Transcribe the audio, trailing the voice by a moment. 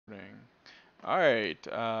All right.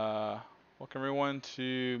 Welcome everyone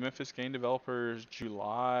to Memphis Game Developers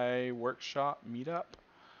July workshop meetup.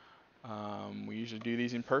 We usually do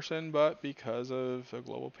these in person, but because of a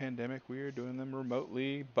global pandemic, we are doing them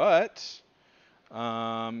remotely. But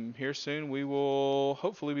here soon, we will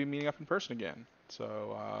hopefully be meeting up in person again.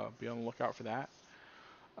 So be on the lookout for that.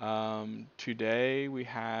 Today we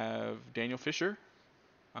have Daniel Fisher,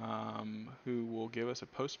 who will give us a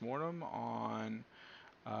postmortem on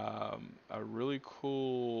a really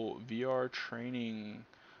cool VR training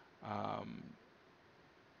um,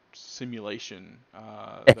 simulation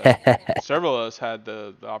that several of us had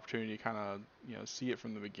the opportunity to kind of see it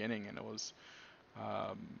from the beginning, and it was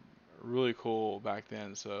um, really cool back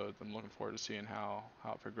then. So I'm looking forward to seeing how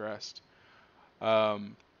it progressed.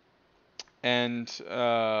 Um, and just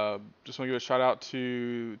want to give a shout out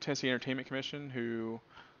to Tennessee Entertainment Commission who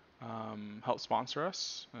helped sponsor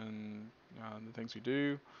us and the things we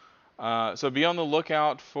do. So be on the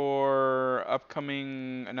lookout for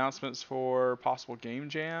upcoming announcements for possible game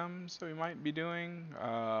jams that we might be doing.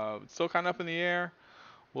 It's still kind of up in the air.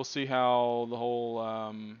 We'll see how the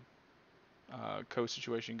whole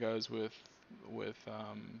situation goes with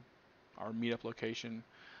our meetup location,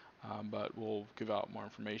 but we'll give out more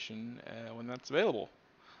information when that's available.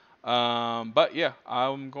 But yeah,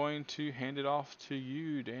 I'm going to hand it off to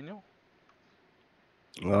you, Daniel.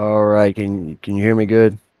 All right, can you hear me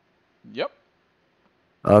good? Yep.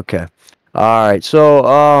 Okay. All right.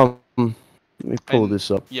 Let me pull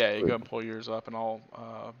this up And yeah, quick. you go and pull yours up, and I'll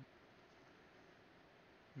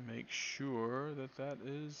make sure that that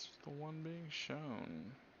is the one being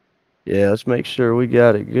shown. Yeah, let's make sure we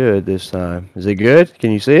got it good this time. Is it good?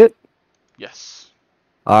 Can you see it? Yes.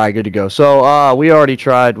 All right, good to go. We already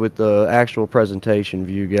tried with the actual presentation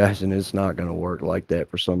view, guys, and it's not going to work like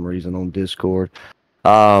that for some reason on Discord.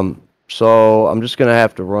 So I'm just going to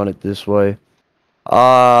have to run it this way.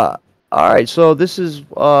 Uh, all right, so this is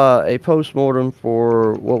a postmortem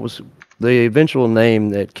for what was the eventual name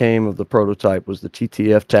that came of the prototype was the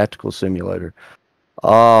TTF Tactical Simulator.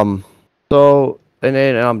 Um, and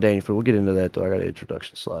then I'm Danny, we'll get into that though. I got an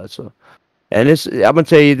introduction slide. And I'm gonna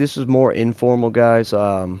tell you, this is more informal, guys.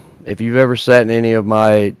 If you've ever sat in any of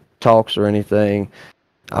my talks or anything,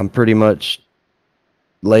 I'm pretty much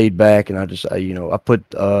laid back, and I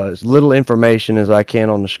put as little information as I can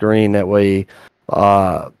on the screen. That way,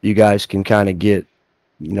 you guys can kind of get,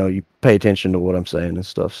 you pay attention to what I'm saying and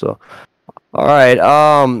stuff. So, all right.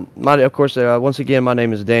 Of course, once again, my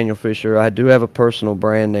name is Daniel Fisher. I do have a personal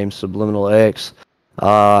brand named Subliminal X.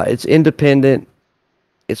 It's independent.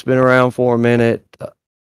 It's been around for a minute.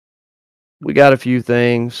 We got a few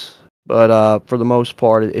things, but for the most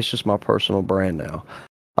part, it's just my personal brand now.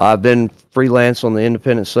 I've been freelance on the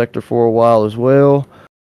independent sector for a while as well.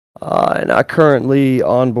 And I currently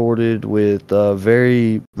onboarded with a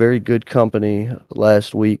very, very good company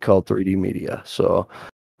last week called 3D Media. So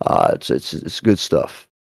it's good stuff.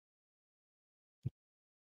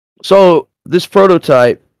 So this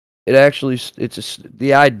prototype, it actually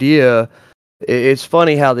the idea. It's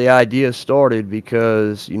funny how the idea started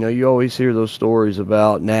because you always hear those stories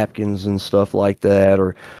about napkins and stuff like that,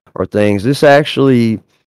 or things. This actually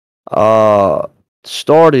uh,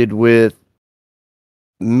 started with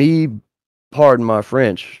me, pardon my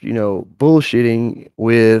French, bullshitting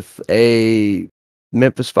with a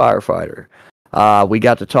Memphis firefighter. We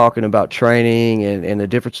got to talking about training and the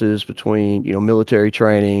differences between, military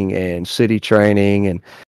training and city training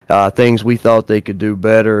and things we thought they could do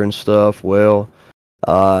better and stuff. Well,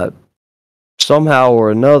 uh, somehow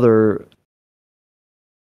or another,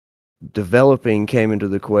 developing came into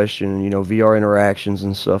the question, VR interactions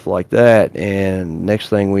and stuff like that. And next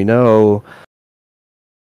thing we know,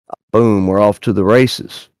 boom, we're off to the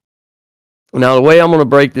races. Now, the way I'm going to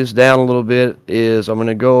break this down a little bit is I'm going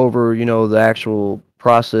to go over, the actual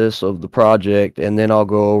process of the project, and then I'll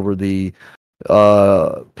go over the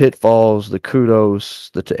pitfalls, the kudos,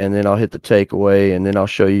 and then I'll hit the takeaway, and then I'll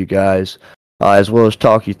show you guys, as well as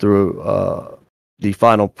talk you through the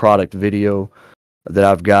final product video that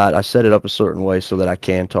I've got. I set it up a certain way so that I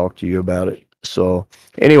can talk to you about it. So,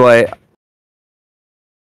 anyway,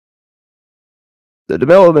 the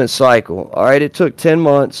development cycle. All right, it took 10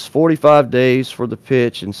 months, 45 days for the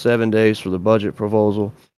pitch, and 7 days for the budget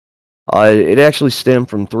proposal. It actually stemmed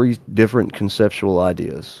from three different conceptual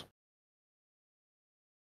ideas.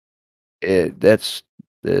 That's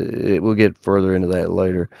we'll get further into that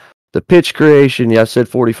later. The pitch creation, yeah, I said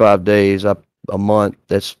 45 days, a month.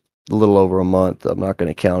 That's a little over a month. I'm not going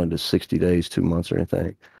to count it as 60 days, 2 months, or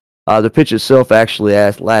anything. The pitch itself actually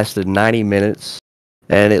lasted 90 minutes,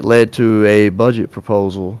 and it led to a budget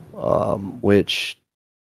proposal, which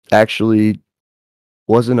actually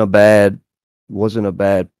wasn't a bad wasn't a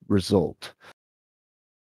bad result.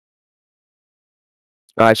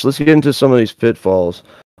 All right, so let's get into some of these pitfalls.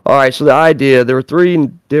 All right, so the idea, there were three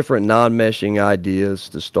different non-meshing ideas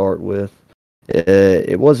to start with.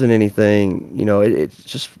 It wasn't anything, it's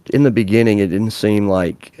just in the beginning, it didn't seem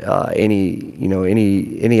like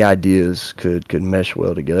any ideas could mesh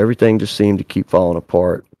well together. Everything just seemed to keep falling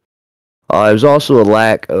apart. There was also a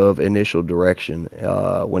lack of initial direction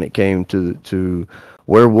when it came to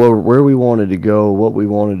where we wanted to go, what we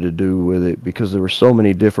wanted to do with it, because there were so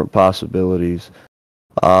many different possibilities.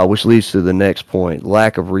 Which leads to the next point: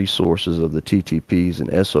 lack of resources of the TTPs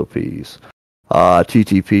and SOPs.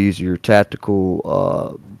 TTPs, your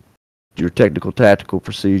technical tactical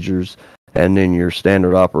procedures, and then your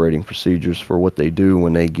standard operating procedures for what they do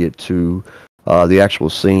when they get to the actual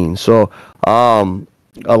scene. So,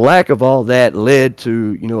 a lack of all that led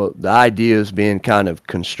to the ideas being kind of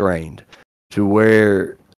constrained to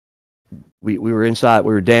where we were inside,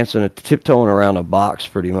 we were dancing, tiptoeing around a box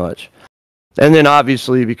pretty much. And then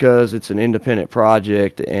obviously because it's an independent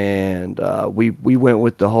project, and we went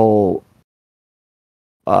with the whole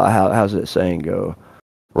how's that saying go?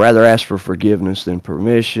 Rather ask for forgiveness than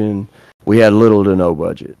permission. We had little to no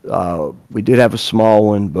budget. We did have a small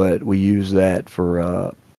one, but we used that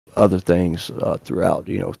for other things throughout.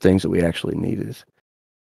 Things that we actually needed.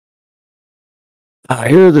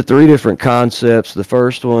 Here are the three different concepts. The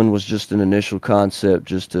first one was just an initial concept,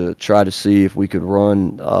 just to try to see if we could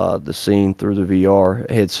run the scene through the VR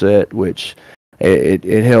headset, which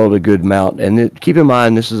it held a good amount. And keep in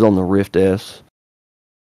mind, this is on the Rift S.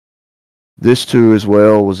 This too as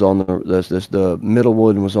well was on the middle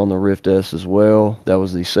one was on the Rift S as well. That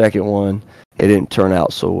was the second one. It didn't turn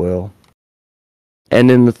out so well. And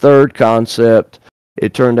then the third concept,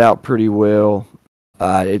 it turned out pretty well.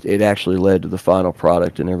 It actually led to the final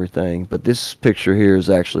product and everything. But this picture here is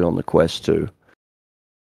actually on the Quest 2.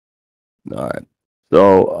 All right.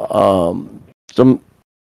 So,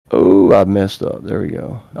 I messed up. There we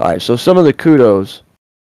go. All right. So some of the kudos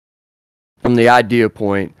from the idea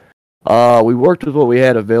point. We worked with what we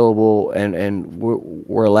had available and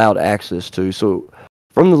were allowed access to. So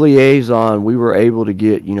from the liaison, we were able to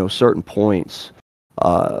get, certain points,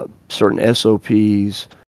 certain SOPs,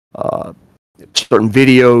 certain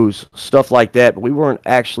videos, stuff like that, but we weren't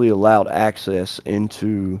actually allowed access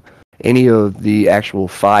into any of the actual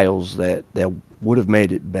files that would have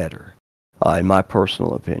made it better, in my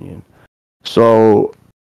personal opinion. So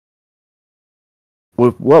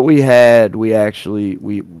with what we had, we actually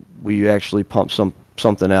pumped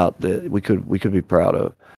something out that we could be proud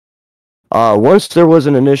of. Once there was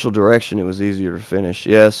an initial direction, it was easier to finish.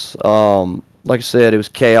 Yes, like I said, it was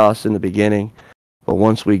chaos in the beginning. But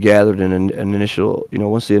once we gathered an initial,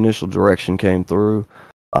 once the initial direction came through,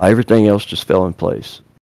 everything else just fell in place.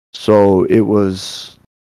 So it was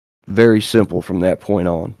very simple from that point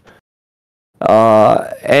on.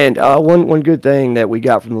 And one good thing that we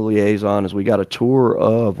got from the liaison is we got a tour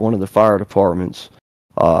of one of the fire departments.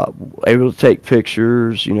 Able to take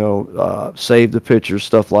pictures, save the pictures,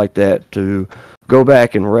 stuff like that, to go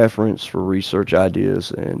back and reference for research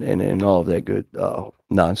ideas and all of that good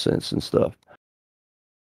nonsense and stuff.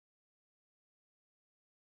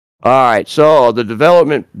 All right, so the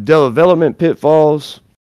development pitfalls,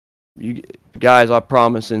 you guys, I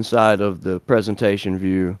promise inside of the presentation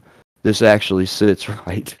view, this actually sits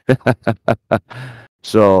right.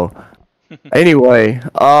 So, anyway,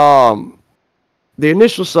 the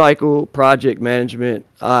initial cycle project management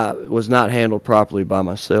was not handled properly by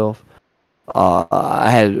myself.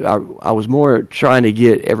 I was more trying to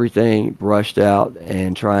get everything brushed out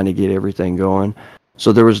and trying to get everything going.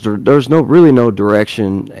 So there was no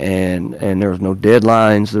direction, and there was no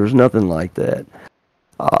deadlines. There was nothing like that.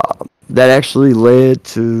 That actually led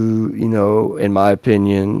to, in my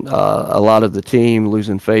opinion, a lot of the team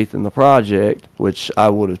losing faith in the project, which I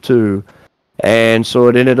would have too. And so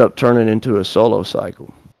it ended up turning into a solo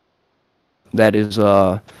cycle. That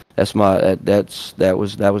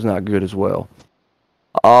was not good as well.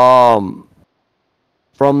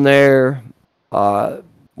 From there,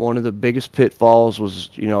 one of the biggest pitfalls was,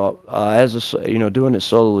 doing it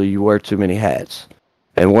solely, you wear too many hats,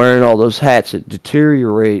 and wearing all those hats, it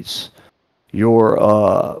deteriorates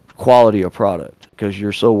your quality of product because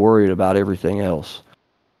you're so worried about everything else.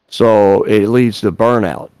 So it leads to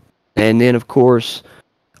burnout. And then, of course,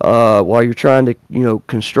 while you're trying to,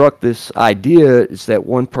 construct this idea, it's that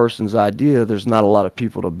one person's idea. There's not a lot of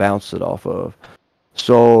people to bounce it off of.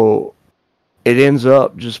 So it ends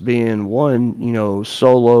up just being one,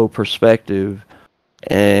 solo perspective,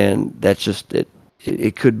 and that's just it.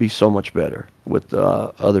 It could be so much better with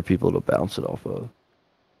other people to bounce it off of.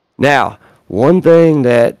 Now, one thing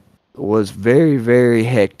that was very, very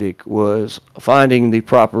hectic was finding the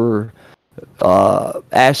proper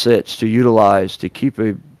assets to utilize to keep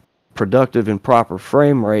a productive and proper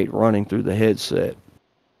frame rate running through the headset,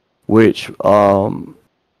 which all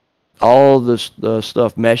the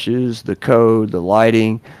stuff meshes, the code, the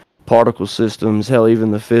lighting, particle systems, hell,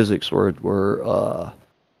 even the physics were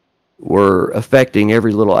affecting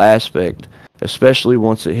every little aspect, especially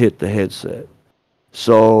once it hit the headset.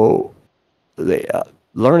 So they,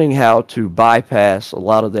 learning how to bypass a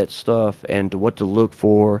lot of that stuff and what to look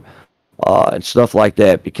for and stuff like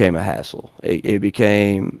that became a hassle. It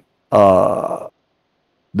became the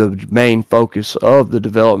main focus of the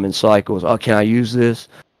development cycle is, oh, can I use this?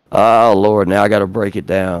 Oh Lord, now I got to break it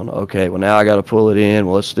down. Okay, well now I got to pull it in.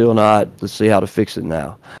 Well, it's still not. Let's see how to fix it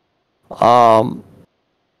now. Um,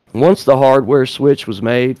 Once the hardware switch was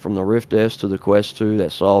made from the Rift S to the Quest 2,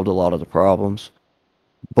 that solved a lot of the problems,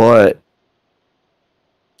 but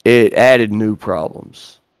it added new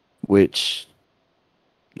problems, which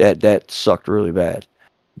that sucked really bad.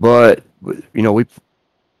 But we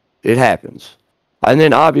it happens. And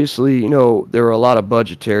then obviously, there were a lot of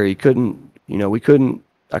budgetary. We couldn't.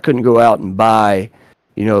 I couldn't go out and buy,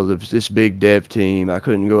 this big dev team. I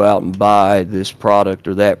couldn't go out and buy this product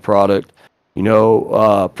or that product.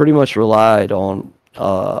 Pretty much relied on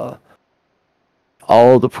all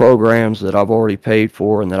the programs that I've already paid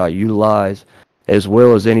for and that I utilize, as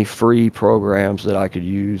well as any free programs that I could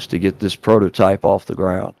use to get this prototype off the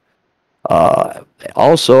ground. Uh,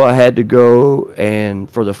 Also, I had to go and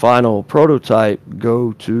for the final prototype,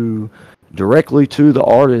 go to directly to the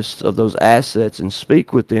artists of those assets and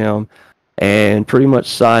speak with them and pretty much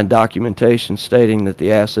sign documentation stating that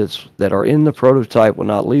the assets that are in the prototype will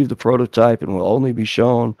not leave the prototype and will only be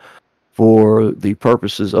shown for the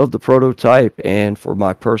purposes of the prototype and for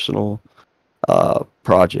my personal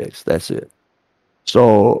projects. That's it.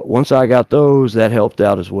 So once I got those, that helped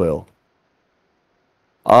out as well.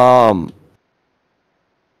 Um,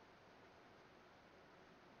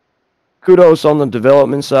 Kudos on the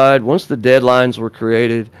development side. Once the deadlines were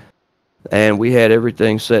created and we had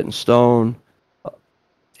everything set in stone,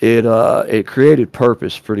 it created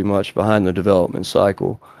purpose pretty much behind the development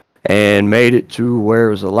cycle and made it to where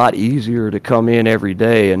it was a lot easier to come in every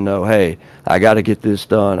day and know, hey, I got to get this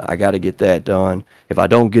done. I got to get that done. If I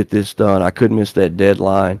don't get this done, I could miss that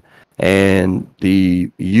deadline. And the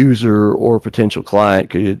user or potential client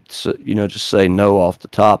could, just say no off the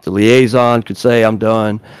top. The liaison could say, I'm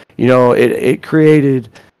done. It created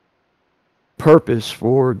purpose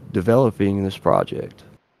for developing this project.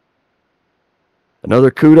 Another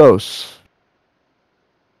kudos.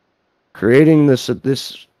 Creating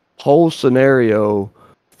this whole scenario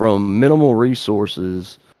from minimal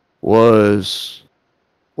resources was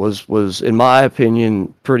in my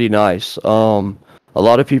opinion pretty nice. A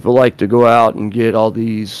lot of people like to go out and get all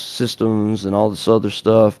these systems and all this other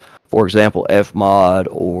stuff. For example, Fmod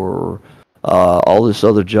or all this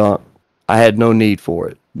other junk. I had no need for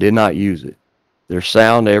it. Did not use it. There's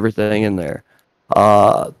sound, everything in there.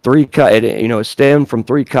 It stemmed from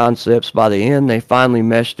three concepts. By the end, they finally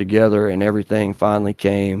meshed together, and everything finally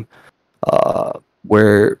came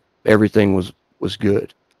where everything was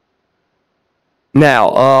good.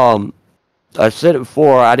 Now, I said it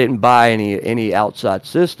before. I didn't buy any outside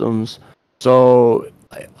systems, so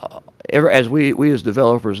as we as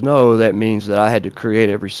developers know, that means that I had to create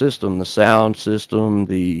every system: the sound system,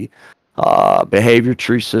 the behavior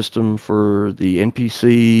tree system for the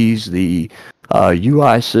NPCs, the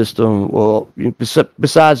UI system. Well,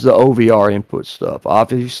 besides the OVR input stuff,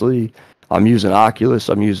 obviously I'm using Oculus.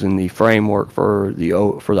 I'm using the framework for the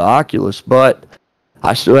Oculus, but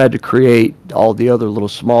I still had to create all the other little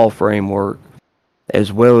small framework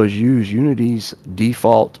as well as use Unity's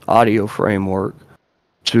default audio framework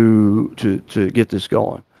to get this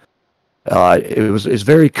going. It's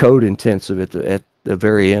very code intensive at the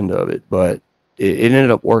very end of it, but it ended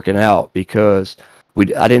up working out because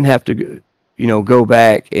I didn't have to go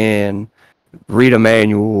back and read a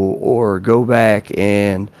manual or go back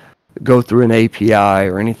and go through an API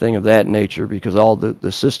or anything of that nature because all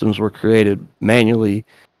the systems were created manually.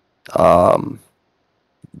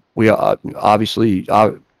 We obviously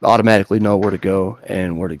automatically know where to go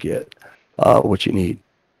and where to get what you need.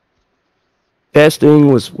 Testing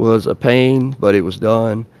was a pain, but it was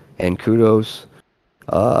done, and kudos.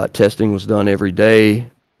 Testing was done every day,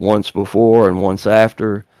 once before and once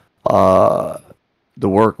after. The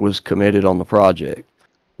work was committed on the project.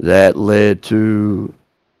 That led to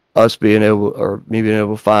us being able, or me being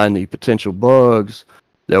able to find the potential bugs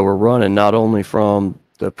that were running not only from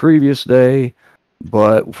the previous day,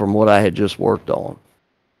 but from what I had just worked on.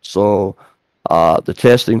 So the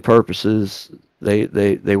testing purposes,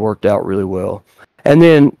 they worked out really well. And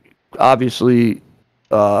then obviously,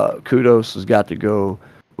 kudos has got to go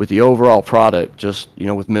with the overall product, just,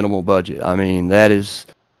 with minimal budget. I mean, that is,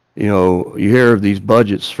 you hear of these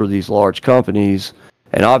budgets for these large companies,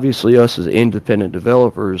 and obviously us as independent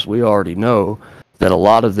developers, we already know that a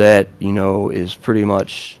lot of that, is pretty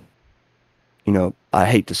much, I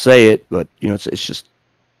hate to say it, but it's just,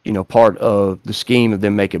 part of the scheme of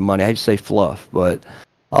them making money. I hate to say fluff, but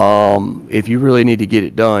if you really need to get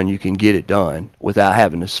it done, you can get it done without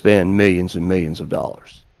having to spend millions and millions of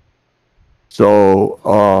dollars. So,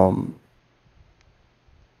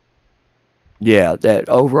 yeah, that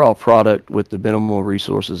overall product with the minimal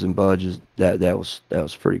resources and budgets, that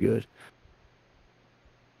was pretty good.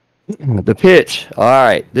 The pitch. All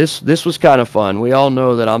right, this was kind of fun. We all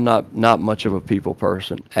know that I'm not much of a people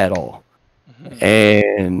person at all,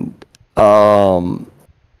 and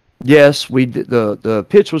yes, we did, the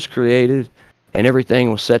pitch was created, and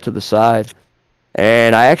everything was set to the side.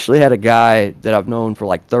 And I actually had a guy that I've known for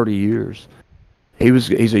like 30 years.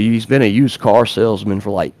 He's been a used car salesman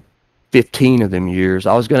for like 15 of them years.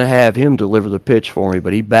 I was going to have him deliver the pitch for me,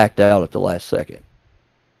 but he backed out at the last second.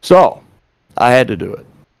 So I had to do it.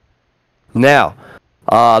 Now,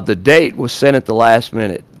 the date was sent at the last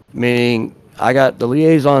minute, meaning I got the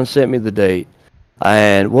liaison sent me the date,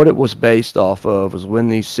 and what it was based off of was when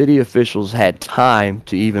these city officials had time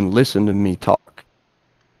to even listen to me talk.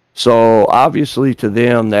 So obviously to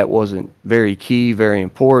them that wasn't very key, very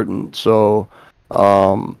important. So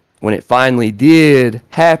when it finally did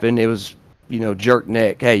happen, it was, jerk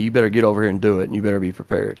neck. Hey, you better get over here and do it, and you better be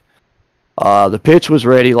prepared. The pitch was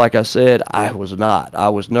ready. Like I said, I was not. I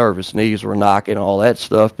was nervous. Knees were knocking, all that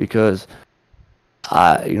stuff, because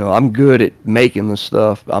I'm good at making the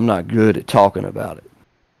stuff. I'm not good at talking about it,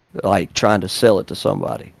 like trying to sell it to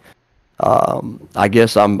somebody. I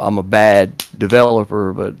guess I'm a bad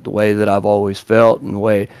developer, but the way that I've always felt, and the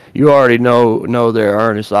way you already know there,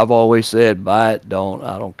 Ernest, I've always said, buy it, I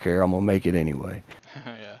don't care. I'm gonna make it anyway.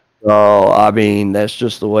 Yeah. So I mean, that's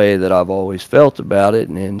just the way that I've always felt about it,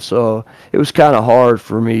 and so it was kind of hard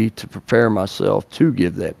for me to prepare myself to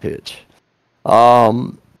give that pitch.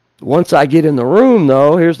 Once I get in the room,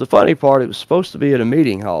 though, here's the funny part: it was supposed to be at a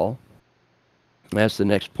meeting hall. That's the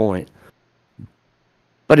next point.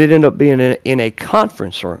 But it ended up being in a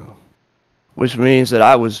conference room, which means that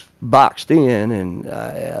I was boxed in, and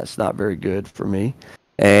it's not very good for me.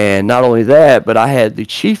 And not only that, but I had the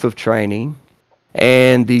chief of training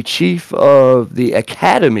and the chief of the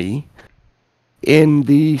academy in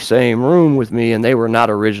the same room with me, and they were not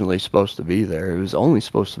originally supposed to be there. It was only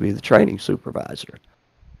supposed to be the training supervisor.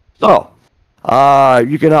 So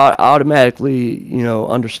you can automatically,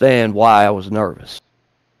 understand why I was nervous.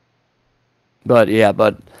 But yeah,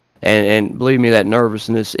 and believe me, that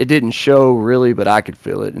nervousness, it didn't show really, but I could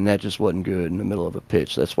feel it, and that just wasn't good in the middle of a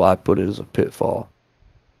pitch. That's why I put it as a pitfall.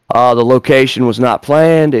 The location was not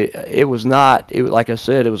planned. It was not. Like I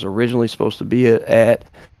said, it was originally supposed to be at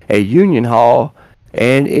a union hall,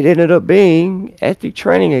 and it ended up being at the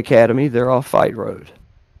training academy there off Fight Road.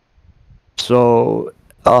 So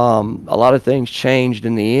a lot of things changed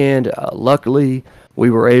in the end. Luckily, we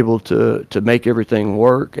were able to make everything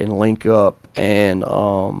work and link up and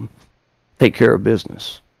take care of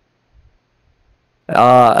business.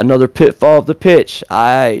 Another pitfall of the pitch.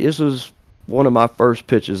 This was one of my first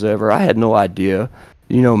pitches ever. I had no idea.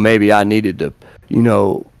 Maybe I needed to,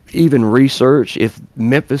 even research if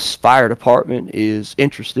Memphis Fire Department is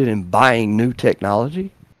interested in buying new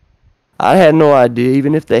technology. I had no idea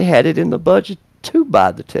even if they had it in the budget to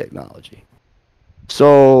buy the technology.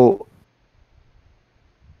 So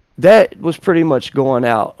that was pretty much going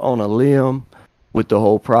out on a limb with the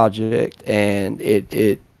whole project, and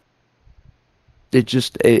it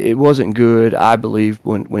wasn't good, I believe,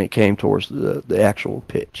 when it came towards the actual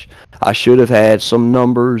pitch. I should have had some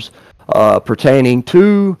numbers pertaining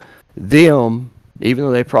to them, even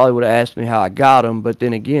though they probably would have asked me how I got them, but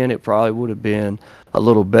then again, it probably would have been a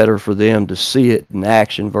little better for them to see it in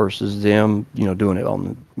action versus them, doing it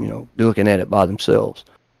on the, looking at it by themselves.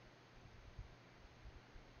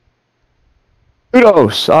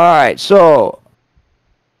 Kudos. All right, so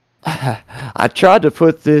I tried to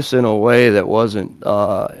put this in a way that wasn't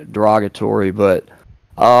derogatory, but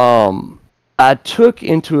I took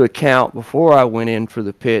into account before I went in for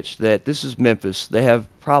the pitch that this is Memphis. They have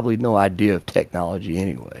probably no idea of technology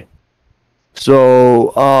anyway.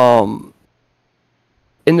 So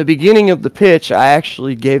in the beginning of the pitch, I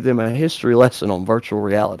actually gave them a history lesson on virtual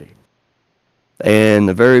reality. In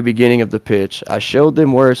the very beginning of the pitch, I showed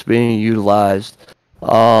them where it's being utilized,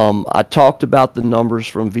 I talked about the numbers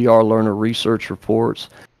from VR Learner research reports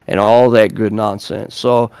and all that good nonsense.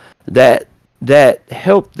 So that that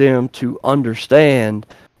helped them to understand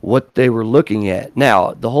what they were looking at.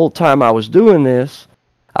 Now, the whole time I was doing this,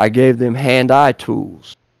 I gave them hand-eye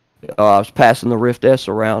tools. I was passing the Rift S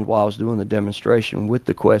around while I was doing the demonstration with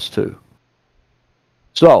the Quest 2.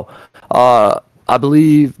 So, I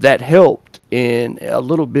believe that helped in a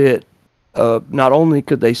little bit. Not only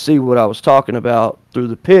could they see what I was talking about through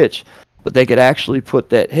the pitch, but they could actually put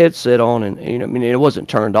that headset on, and I mean, it wasn't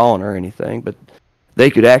turned on or anything, but they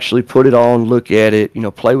could actually put it on, look at it,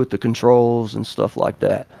 play with the controls and stuff like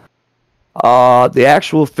that. The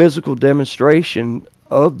actual physical demonstration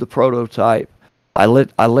of the prototype, I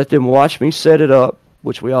let them watch me set it up,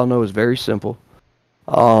 which we all know is very simple.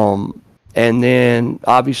 Um, and then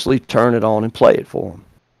obviously turn it on and play it for them.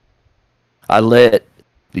 I let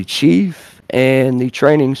the chief and the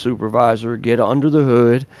training supervisor get under the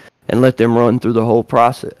hood and let them run through the whole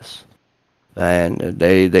process. And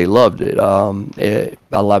they loved it.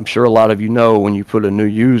 I'm sure a lot of you know when you put a new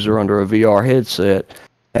user under a VR headset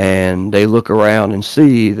and they look around and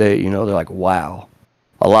see they're like, wow,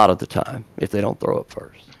 a lot of the time if they don't throw up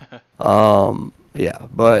first. Yeah,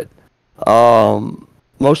 but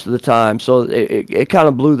most of the time, so it kind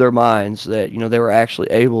of blew their minds that they were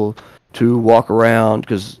actually able to walk around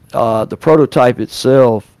because the prototype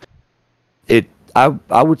itself,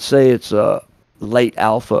 I would say it's a late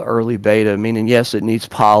alpha, early beta, meaning yes, it needs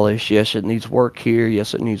polish, yes, it needs work here,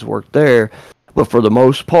 yes, it needs work there, but for the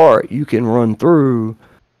most part, you can run through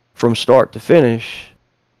from start to finish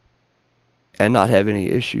and not have any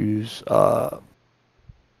issues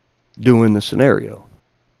doing the scenario.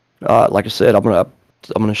 Like I said, I'm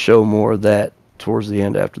gonna show more of that towards the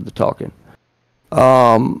end after the talking.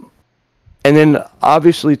 Um, and then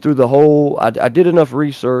obviously through the whole, I did enough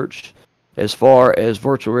research as far as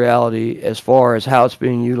virtual reality, as far as how it's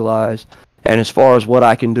being utilized, and as far as what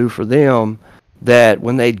I can do for them. That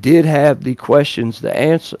when they did have the questions to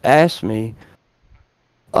ask me,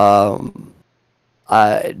 um,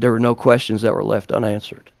 there were no questions that were left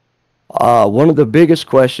unanswered. One of the biggest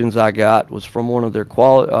questions I got was from one of their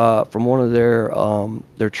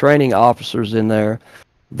training officers in there,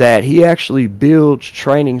 that he actually builds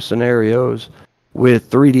training scenarios with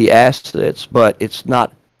 3D assets, but it's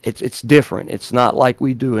different. It's not like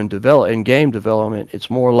we do in game development. It's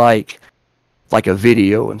more like a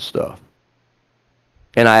video and stuff.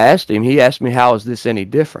 And he asked me, how is this any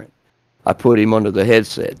different? I put him under the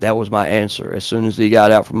headset. That was my answer. As soon as he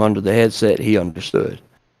got out from under the headset, he understood.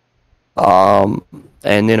 Um,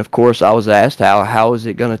 and then, of course, I was asked how is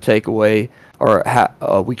it going to take away, or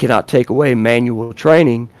how we cannot take away manual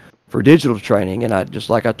training for digital training. And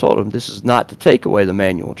just like I told him, this is not to take away the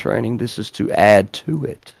manual training. This is to add to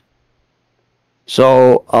it.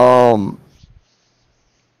 So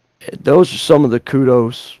those are some of the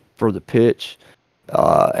kudos for the pitch.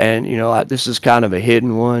 And this is kind of a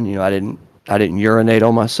hidden one. I didn't urinate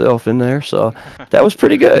on myself in there, so that was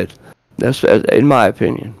pretty good. That's in my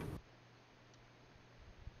opinion.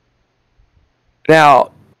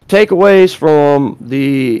 Now, takeaways from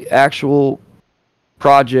the actual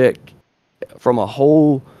project from a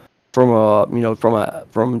whole, from a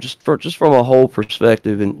whole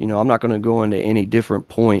perspective, and I'm not going to go into any different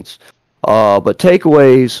points, but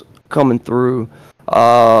takeaways coming through.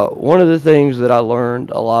 One of the things that I learned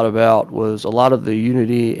a lot about was a lot of the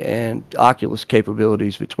Unity and Oculus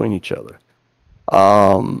capabilities between each other.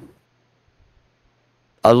 Um,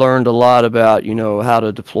 I learned a lot about, how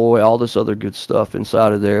to deploy all this other good stuff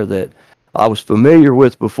inside of there that I was familiar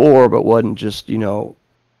with before, but wasn't just,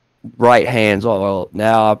 right hands on. Well,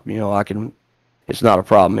 now, I can, it's not a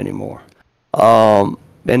problem anymore. And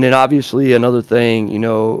then obviously another thing,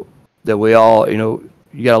 that we all, you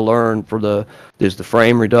got to learn there's the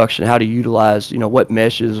frame reduction, how to utilize, what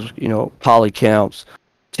meshes, poly counts,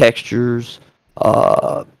 textures,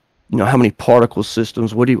 how many particle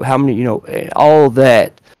systems, how many, all of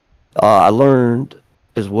that, I learned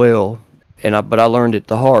as well, but I learned it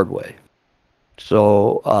the hard way.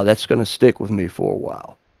 So that's going to stick with me for a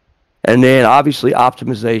while. And then obviously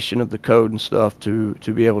optimization of the code and stuff to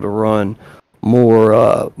be able to run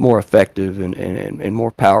more effective and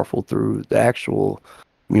more powerful through the actual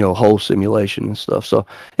whole simulation and stuff. So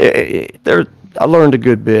I learned a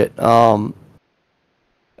good bit. I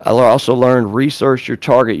also learned research your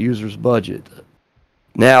target user's budget.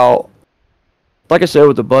 Now, like I said,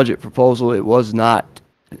 with the budget proposal, it was not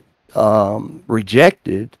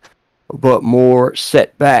rejected, but more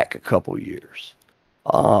set back a couple years.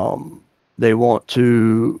 They want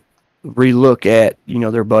to relook at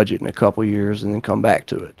their budget in a couple years and then come back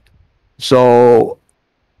to it. So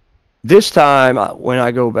This time, when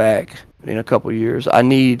I go back in a couple of years, I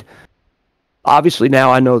need, obviously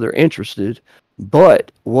now I know they're interested,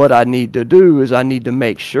 but what I need to do is I need to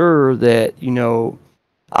make sure that,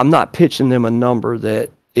 I'm not pitching them a number that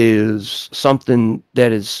is something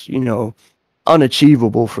that is,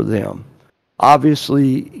 unachievable for them.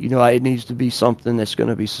 Obviously, it needs to be something that's going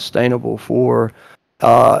to be sustainable for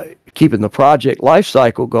uh, keeping the project life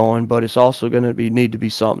cycle going, but it's also going to need to be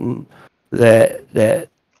something that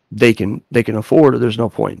they can afford, or there's no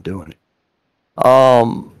point in doing it. I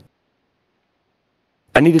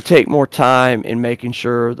need to take more time in making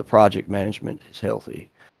sure the project management is healthy.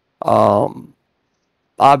 Um,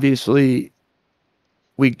 Obviously,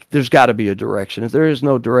 there's got to be a direction. If there is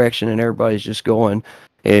no direction and everybody's just going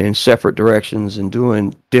in separate directions and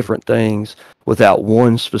doing different things without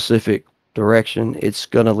one specific direction, it's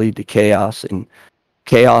going to lead to chaos, and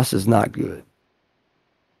chaos is not good.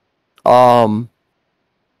 Um,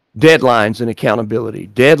 Deadlines and accountability.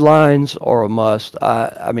 Deadlines are a must.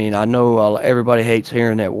 I mean, I know everybody hates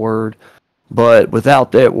hearing that word, but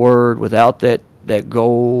without that word, without that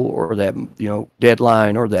goal or that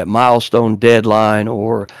deadline or that milestone deadline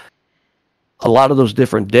or a lot of those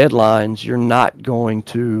different deadlines, you're not going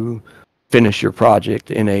to finish your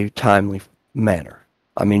project in a timely manner.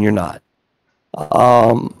 I mean, you're not.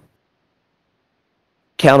 Um,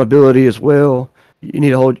 Accountability as well.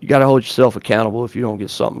 You got to hold yourself accountable if you don't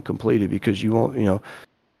get something completed, because you won't.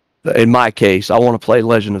 In my case, I want to play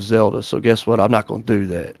Legend of Zelda, so guess what? I'm not going to do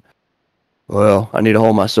that. Well, I need to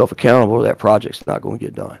hold myself accountable, or that project's not going to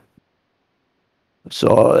get done.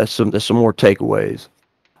 So that's some more takeaways.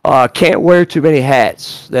 Can't wear too many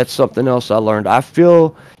hats. That's something else I learned. I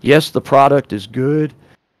feel, yes, the product is good.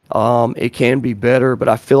 It can be better, but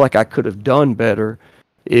I feel like I could have done better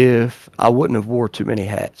if I wouldn't have wore too many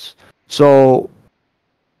hats. So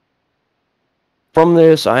from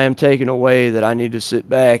this, I am taking away that I need to sit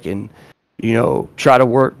back and, try to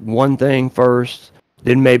work one thing first,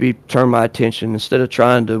 then maybe turn my attention instead of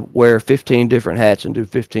trying to wear 15 different hats and do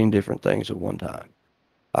 15 different things at one time.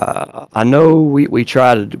 I know we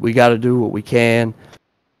got to do what we can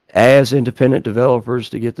as independent developers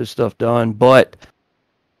to get this stuff done, but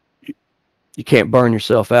you can't burn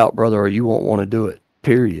yourself out, brother, or you won't want to do it.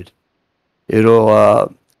 Period.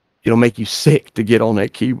 It'll make you sick to get on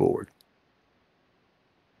that keyboard.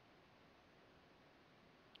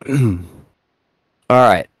 All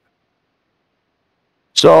right.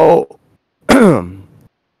 So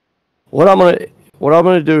what I'm gonna what I'm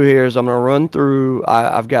gonna do here is I'm gonna run through.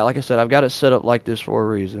 I've got, like I said, I've got it set up like this for a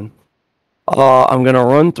reason. I'm gonna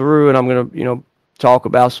run through and I'm gonna talk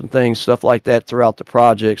about some things, stuff like that throughout the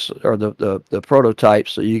projects or the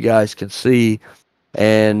prototypes, so you guys can see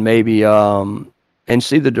and maybe and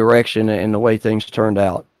see the direction and the way things turned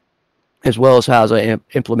out, as well as how I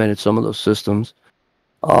implemented some of those systems.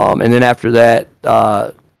 And then after that,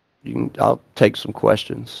 I'll take some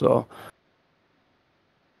questions. So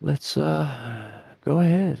let's go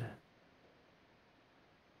ahead.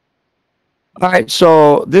 All right,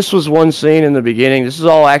 so this was one scene in the beginning. This is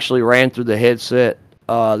all actually ran through the headset.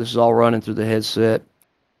 This is all running through the headset.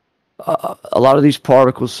 A lot of these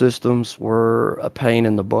particle systems were a pain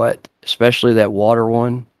in the butt, especially that water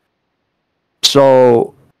one.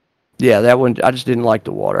 So, yeah, that one, I just didn't like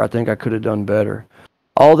the water. I think I could have done better.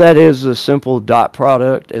 All that is a simple dot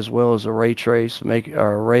product as well as a ray trace,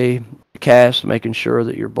 or ray cast, making sure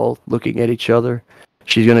that you're both looking at each other.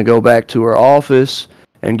 She's going to go back to her office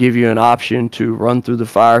and give you an option to run through the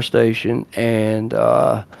fire station and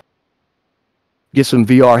get some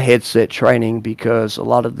VR headset training, because a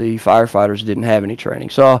lot of the firefighters didn't have any training.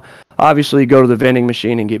 So obviously go to the vending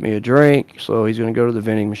machine and get me a drink. So he's going to go to the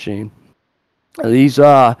vending machine.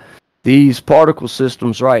 These particle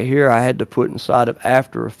systems right here, I had to put inside of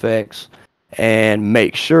After Effects and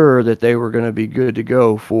make sure that they were going to be good to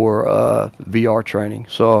go for VR training.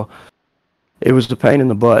 So it was a pain in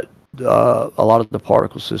the butt. A lot of the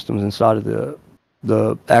particle systems inside of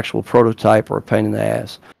the actual prototype are a pain in the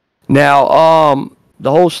ass. Now, the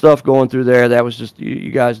whole stuff going through there, that was just,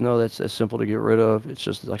 you guys know that's simple to get rid of. It's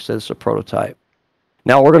just, like I said, it's a prototype.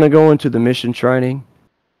 Now we're going to go into the mission training.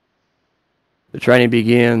 The training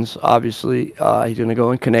begins, obviously. He's going to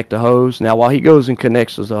go and connect the hose. Now, while he goes and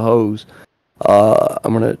connects the hose,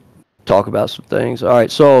 I'm going to talk about some things. All right,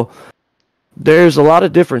 so there's a lot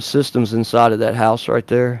of different systems inside of that house right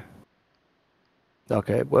there.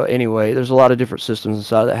 Okay, well, anyway, there's a lot of different systems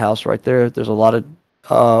inside of that house right there. There's a lot of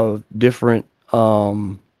different,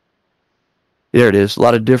 there it is, a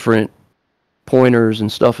lot of different pointers and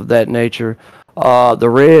stuff of that nature. The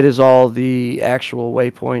red is all the actual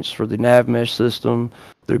waypoints for the nav mesh system.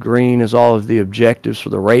 The green is all of the objectives for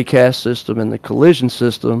the raycast system and the collision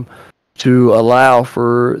system to allow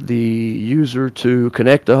for the user to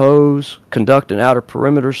connect the hose, conduct an outer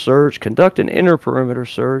perimeter search, conduct an inner perimeter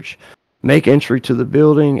search, make entry to the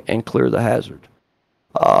building, and clear the hazard.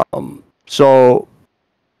 So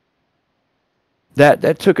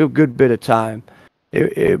that took a good bit of time.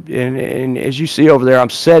 And as you see over there, I'm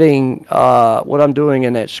setting what I'm doing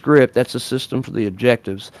in that script. That's the system for the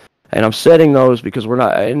objectives, and I'm setting those because we're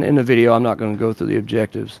not in the video. I'm not going to go through the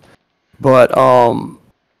objectives, but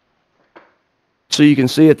so you can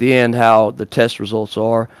see at the end how the test results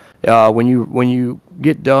are. When you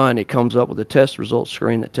get done, it comes up with a test results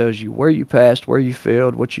screen that tells you where you passed, where you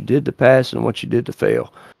failed, what you did to pass, and what you did to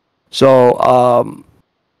fail. So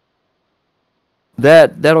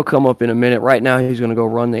that'll come up in a minute. Right now, he's going to go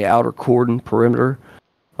run the outer cordon perimeter.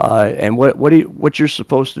 And what you're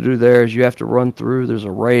supposed to do there is you have to run through. There's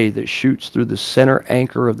a ray that shoots through the center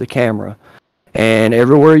anchor of the camera, and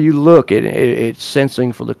everywhere you look, it's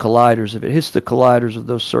sensing for the colliders. If it hits the colliders of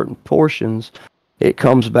those certain portions, it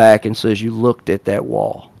comes back and says you looked at that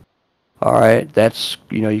wall. All right, that's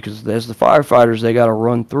because as the firefighters, they got to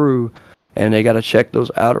run through, and they got to check those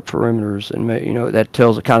outer perimeters, and that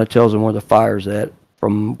kind of tells them where the fire's at,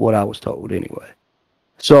 from what I was told anyway.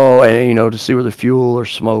 So, and to see where the fuel or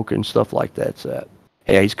smoke and stuff like that's at.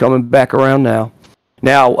 Yeah, he's coming back around now.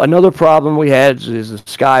 Now, another problem we had is the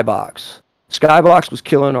skybox. Skybox was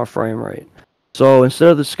killing our frame rate. So instead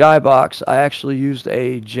of the skybox, I actually used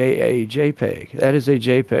a JPEG. That is a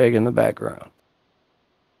JPEG in the background.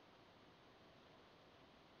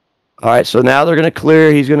 All right, so now they're going to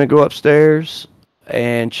clear. He's going to go upstairs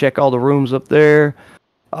and check all the rooms up there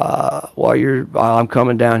while I'm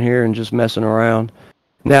coming down here and just messing around.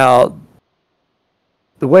 Now,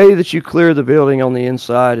 the way that you clear the building on the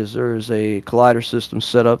inside is there's a collider system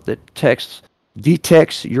set up that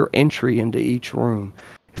detects your entry into each room.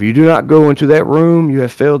 If you do not go into that room, you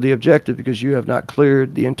have failed the objective because you have not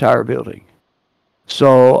cleared the entire building.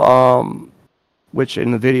 So, which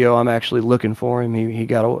in the video I'm actually looking for him.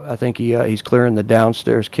 I think he's clearing the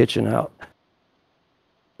downstairs kitchen out.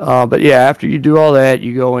 But yeah, after you do all that,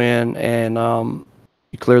 you go in and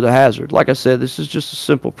you clear the hazard. Like I said, this is just a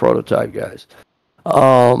simple prototype, guys.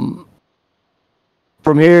 From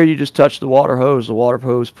here, you just touch the water hose. The water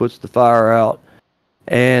hose puts the fire out.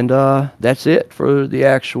 And that's it for the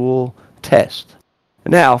actual test.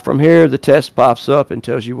 Now, from here, the test pops up and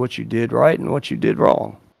tells you what you did right and what you did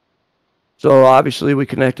wrong. So obviously, we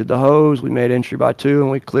connected the hose, we made entry by 2,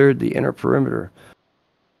 and we cleared the inner perimeter,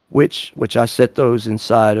 which I set those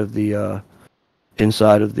inside of the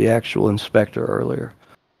actual inspector earlier.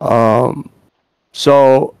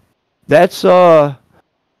 So that's the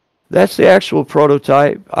actual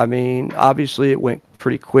prototype. I mean, obviously, it went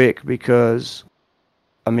pretty quick because,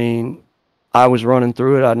 I was running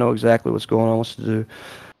through it. I know exactly what's going on, what to do.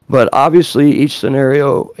 But obviously, each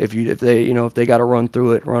scenario, if they got to run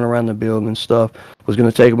through it, run around the building and stuff, was going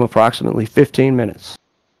to take them approximately 15 minutes.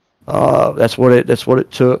 That's what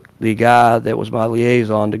it took the guy that was my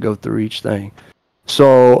liaison to go through each thing.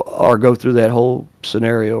 Or go through that whole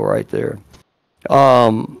scenario right there.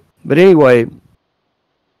 But anyway,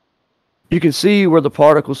 you can see where the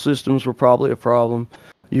particle systems were probably a problem.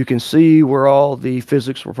 You can see where all the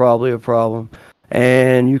physics were probably a problem.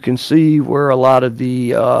 And you can see where a lot of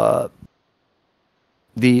the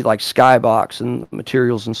like skybox and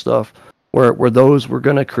materials and stuff, where those were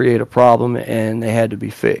going to create a problem and they had to be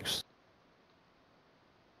fixed.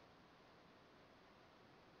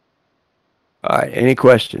 All right, any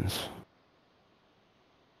questions?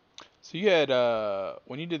 So you had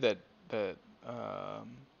when you did that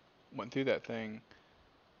went through that thing,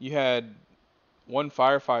 you had one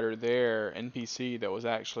firefighter there, NPC, that was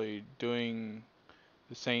actually doing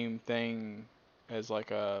the same thing as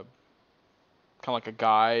like a kind of like a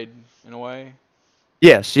guide in a way.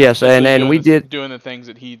 Yes, and we did doing the things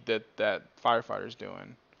that firefighter's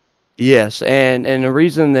doing. Yes, and the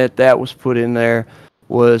reason that was put in there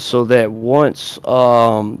was so that once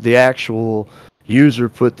the actual user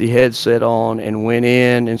put the headset on and went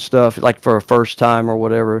in and stuff, like for a first time or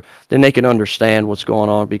whatever, then they can understand what's going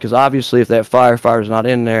on. Because obviously, if that firefighter's not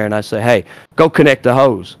in there and I say, "Hey, go connect the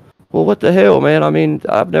hose," well, what the hell, man?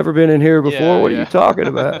 I've never been in here before. What are you talking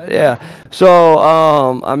about? Yeah. So,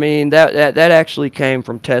 that actually came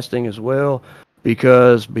from testing as well,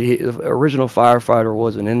 because the original firefighter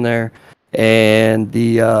wasn't in there, and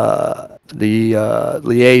the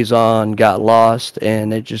liaison got lost,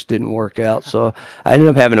 and it just didn't work out. So I ended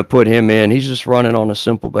up having to put him in. He's just running on a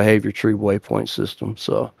simple behavior tree waypoint system.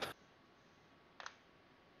 So.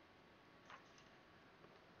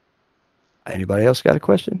 Anybody else got a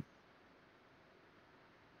question?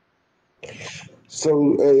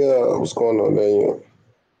 So, hey, what's going on, Daniel?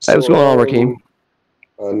 Hey, what's going on, So, Rakeem?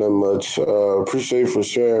 not much. Appreciate you for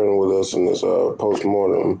sharing with us in this post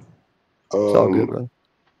mortem. It's all good, Um, brother.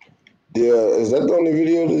 yeah, is that the only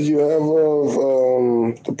video that you have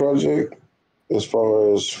of the project as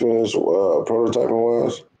far as finished prototyping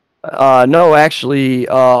wise? No, actually,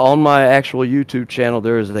 on my actual YouTube channel,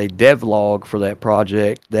 there is a devlog for that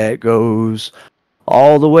project that goes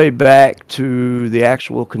all the way back to the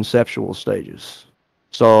actual conceptual stages.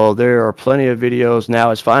 So there are plenty of videos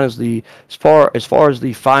now. As far as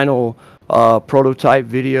the final prototype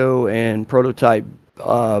video and prototype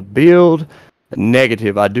build,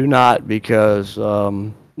 negative. I do not because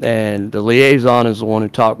and the liaison is the one who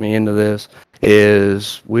talked me into this.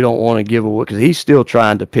 Is we don't want to give away because he's still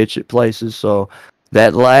trying to pitch it places. So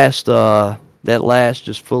that last that last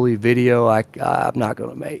just fully video, I'm not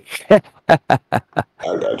gonna make.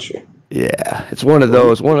 I got you. Yeah, it's one of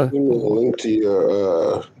Well, if you those. can give me a link to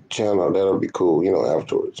your channel, that'll be cool.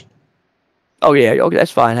 Afterwards. Oh yeah, okay,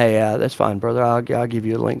 that's fine. Hey, that's fine, brother. I'll give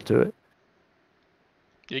you a link to it.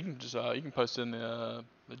 You can just you can post it in the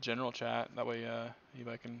general chat. That way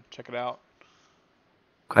anybody can check it out.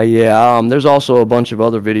 Yeah. There's also a bunch of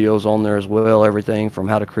other videos on there as well. Everything from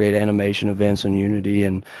how to create animation events in Unity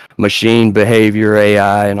and machine behavior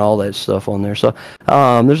AI and all that stuff on there. So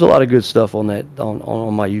there's a lot of good stuff on that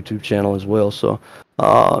on my YouTube channel as well. So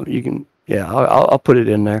you can yeah, I'll put it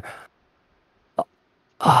in there.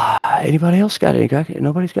 Anybody else got any?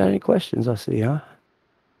 Nobody's got any questions? I see, huh?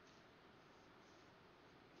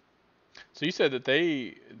 So you said that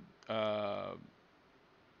uh,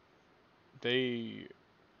 they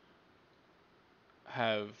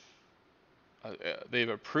have they've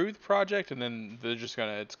approved the project, and then they're just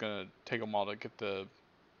gonna it's gonna take them all to get they're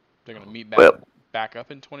gonna meet Well, back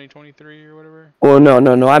up in 2023 or whatever. Well,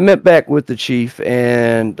 no. I met back with the chief,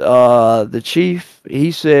 and the chief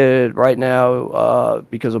he said right now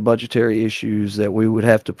because of budgetary issues that we would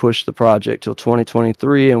have to push the project till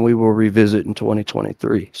 2023, and we will revisit in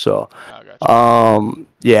 2023. So, Oh, gotcha.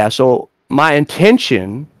 yeah. So my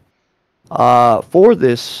intention for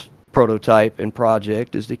this prototype and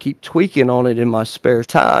project is to keep tweaking on it in my spare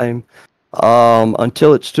time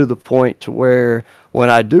until it's to the point to where when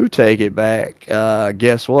I do take it back,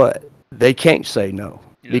 guess what? They can't say no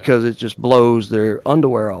Yeah. because it just blows their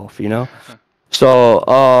underwear off, you know. So,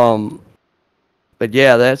 but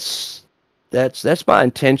yeah, that's my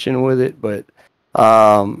intention with it. But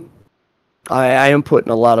um, I am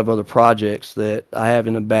putting a lot of other projects that I have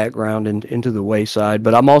in the background into the wayside,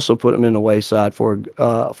 but I'm also putting them in the wayside for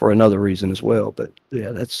another reason as well. But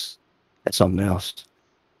yeah, that's something else.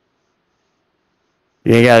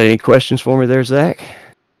 You ain't got any questions for me there, Zach?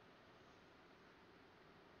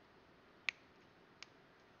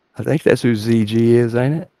 I think that's who ZG is,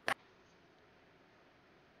 ain't it?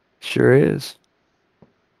 Sure is.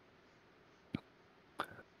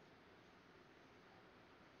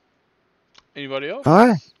 Anybody All right.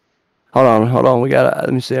 else? Hold on. We got.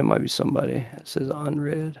 Let me see. It might be somebody. It says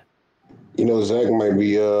unread. Zach might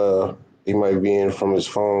be he might be in from his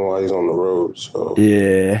phone while he's on the road, so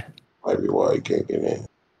Yeah. might be why he can't get in.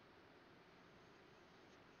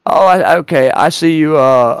 Oh, okay. I see you,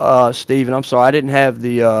 Steven. I'm sorry. I didn't have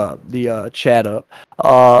the chat up.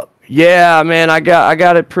 Yeah, man. I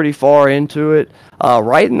got it pretty far into it.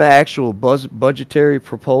 Writing the actual budgetary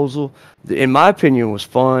proposal, in my opinion, was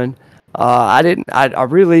fun. I didn't. I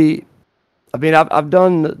really. I mean, I've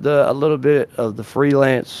done a little bit of the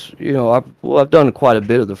freelance. You know, I've done quite a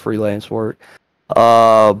bit of the freelance work.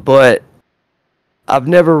 But I've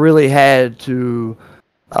never really had to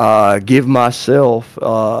give myself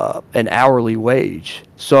an hourly wage.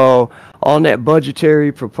 So on that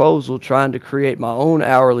budgetary proposal, trying to create my own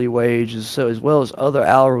hourly wages, so as well as other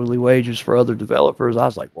hourly wages for other developers, I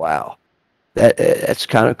was like, wow, that's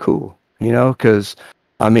kind of cool, you know? Because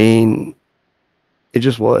I mean, it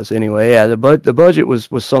just was anyway. Yeah, the budget was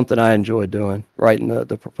something I enjoyed doing, writing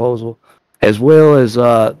the proposal, as well as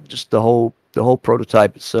just the whole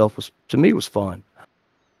prototype itself was to me was fun.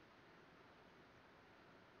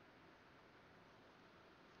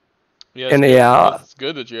 Yeah, it's And good. yeah, It's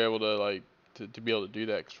good that you're able to to be able to do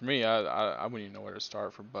that. Cause for me, I wouldn't even know where to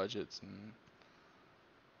start for budgets, and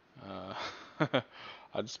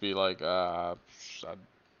I'd just be like, I'd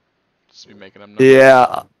just be making up numbers.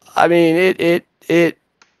 yeah. I mean, it.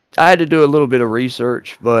 I had to do a little bit of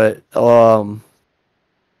research, but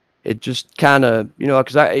it just kind of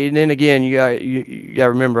because and then again you got to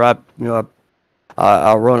remember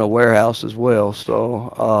I run a warehouse as well,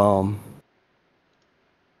 so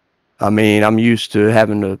I mean, I'm used to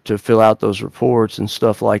having to fill out those reports and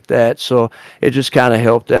stuff like that. So it just kind of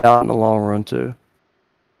helped out in the long run too.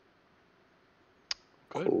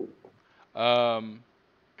 Good. Um, I'm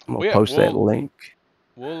gonna well, yeah, post that link.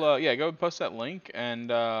 we'll yeah, go and post that link, and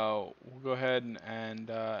we'll go ahead and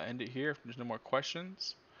end it here if there's no more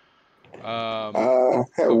questions. I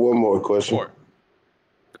have Go one more go question. for it.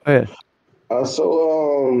 Go ahead.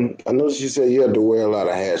 I noticed you said you had to wear a lot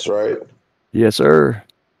of hats, right? Yes, sir.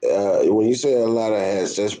 When you say a lot of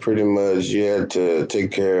hats, that's pretty much you had to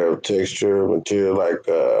take care of texture, material, like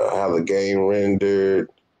how the game rendered,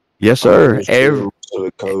 Yes, sir. making sure most of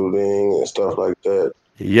the coding and stuff like that.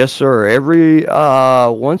 Yes, sir. Every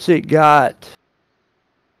once it got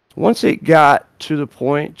to the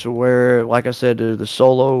point to where, like I said, the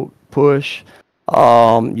solo push,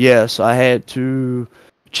 yes, I had to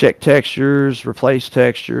check textures, replace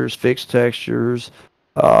textures, fix textures,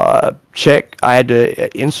 check. I had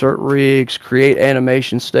to insert rigs, create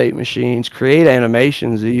animation state machines, create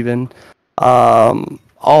animations even.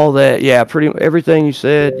 All that, yeah, pretty everything you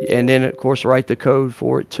said, and then of course write the code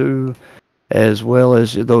for it too, as well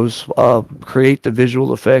as those create the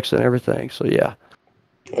visual effects and everything. So yeah.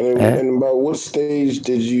 And about what stage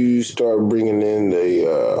did you start bringing in the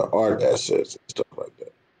art assets and stuff like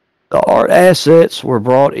that? The art assets were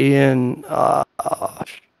brought in. Because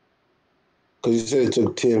you said it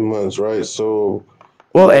took 10 months, right? So,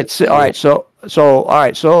 Well, like, it's all right. All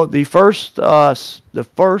right. So the first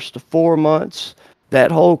 4 months,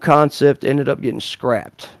 that whole concept ended up getting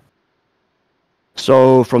scrapped.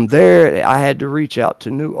 So from there, I had to reach out to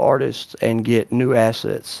new artists and get new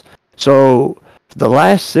assets. So the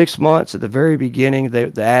last 6 months, at the very beginning,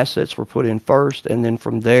 the assets were put in first, and then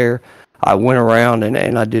from there, I went around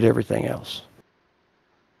and I did everything else.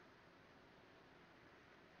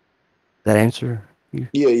 That answer you?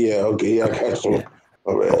 yeah, okay, yeah, I got you. Yeah.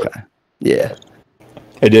 My bad. Okay. Yeah.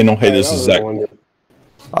 Hey, Daniel. Hey, All right, this I is was just Zach. wondering.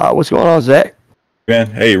 What's going on, Zach?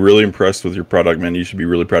 Man, hey, really impressed with your product, man. You should be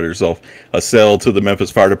really proud of yourself. A sale to the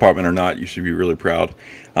Memphis Fire Department or not, you should be really proud.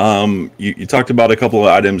 You talked about a couple of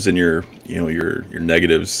items in your, your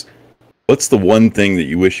negatives. What's the one thing that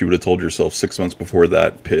you wish you would have told yourself 6 months before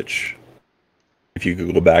that pitch? If you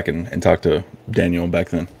could go back and talk to Daniel back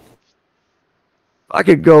then. I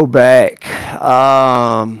could go back.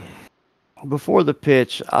 Before the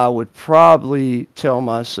pitch, I would probably tell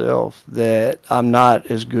myself that I'm not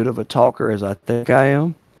as good of a talker as I think I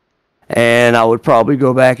am. And I would probably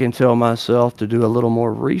go back and tell myself to do a little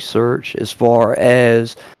more research as far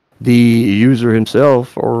as the user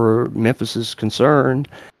himself or Memphis is concerned.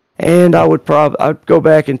 And I'd go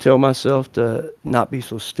back and tell myself to not be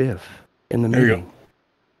so stiff in the There you meeting.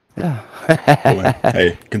 go. Yeah.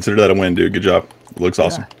 Hey, consider that a win, dude. Good job. Looks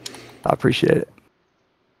awesome. I appreciate it.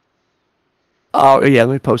 Oh yeah,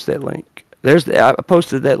 let me post that link. I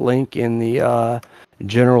posted that link in the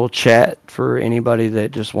general chat for anybody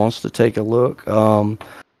that just wants to take a look.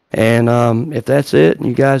 If that's it, and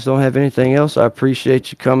you guys don't have anything else, I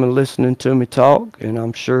appreciate you coming, listening to me talk, and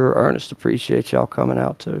I'm sure Ernest appreciates y'all coming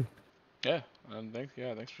out too. Yeah, and thanks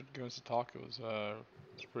for giving us a talk. It's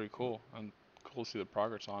pretty cool and cool to see the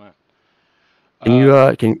progress on it. Can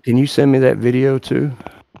you can you send me that video too?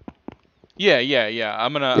 Yeah. Yeah.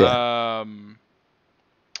 I'm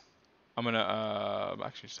gonna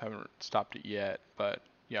actually just haven't stopped it yet, but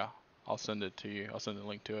yeah, I'll send it to you. I'll send the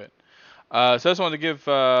link to it. So I just wanted to give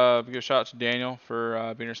a shout out to Daniel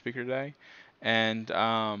for being our speaker today, and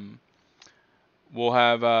we'll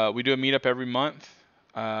have we do a meetup every month,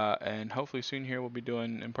 and hopefully soon here we'll be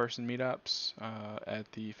doing in-person meetups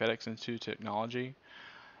at the FedEx Institute of Technology.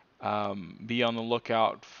 Be on the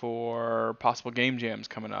lookout for possible game jams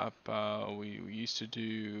coming up. We used to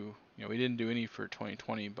do, we didn't do any for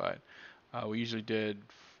 2020, but we usually did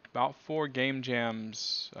about 4 game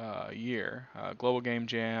jams a year. Global Game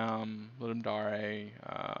Jam, Ludum Dare,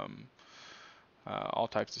 all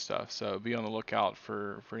types of stuff. So be on the lookout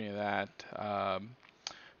for any of that.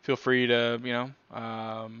 Feel free to,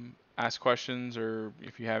 ask questions, or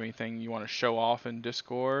if you have anything you want to show off in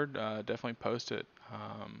Discord, definitely post it.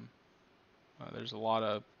 There's a lot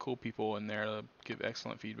of cool people in there that give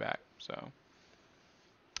excellent feedback. So,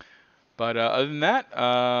 but other than that,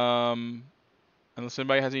 unless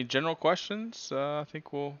anybody has any general questions, I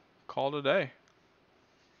think we'll call it a day.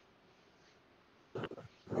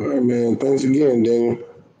 All right, man. Thanks again, Daniel.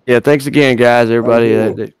 Yeah, thanks again, guys. Everybody Have a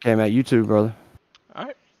good one. that came out. You too, brother. All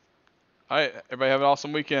right. All right. Everybody have an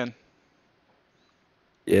awesome weekend.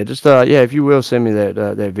 Yeah, just yeah, if you will send me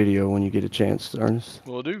that video when you get a chance, Ernest.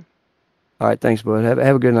 Will do. All right, thanks, bud. Have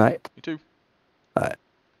a good night. You too.